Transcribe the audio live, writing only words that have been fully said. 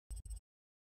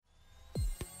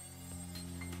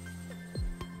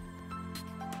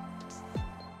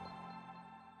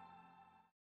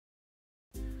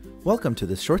Welcome to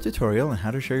this short tutorial on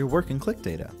how to share your work in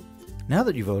ClicData. Now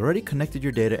that you've already connected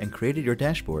your data and created your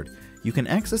dashboard, you can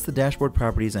access the dashboard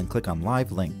properties and click on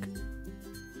Live Link.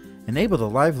 Enable the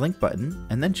Live Link button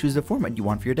and then choose the format you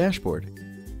want for your dashboard.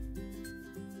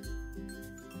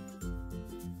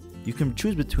 You can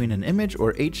choose between an image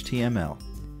or HTML.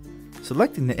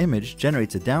 Selecting the image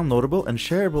generates a downloadable and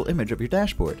shareable image of your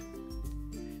dashboard.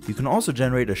 You can also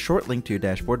generate a short link to your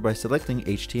dashboard by selecting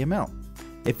HTML.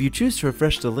 If you choose to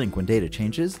refresh the link when data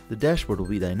changes, the dashboard will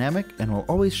be dynamic and will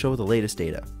always show the latest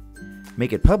data.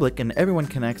 Make it public and everyone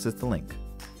can access the link.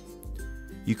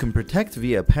 You can protect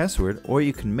via a password, or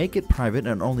you can make it private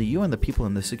and only you and the people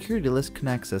in the security list can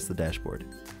access the dashboard.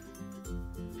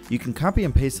 You can copy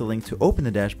and paste the link to open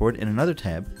the dashboard in another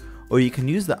tab, or you can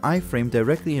use the iframe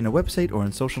directly in a website or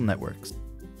in social networks.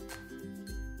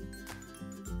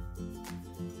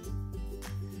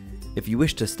 If you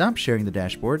wish to stop sharing the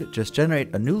dashboard, just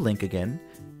generate a new link again,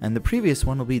 and the previous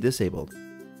one will be disabled.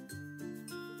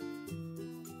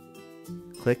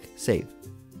 Click Save.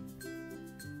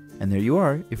 And there you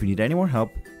are. If you need any more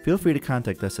help, feel free to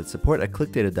contact us at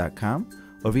support@clicdata.com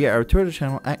or via our Twitter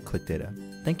channel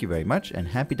 @ClicData. Thank you very much and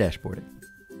happy dashboarding.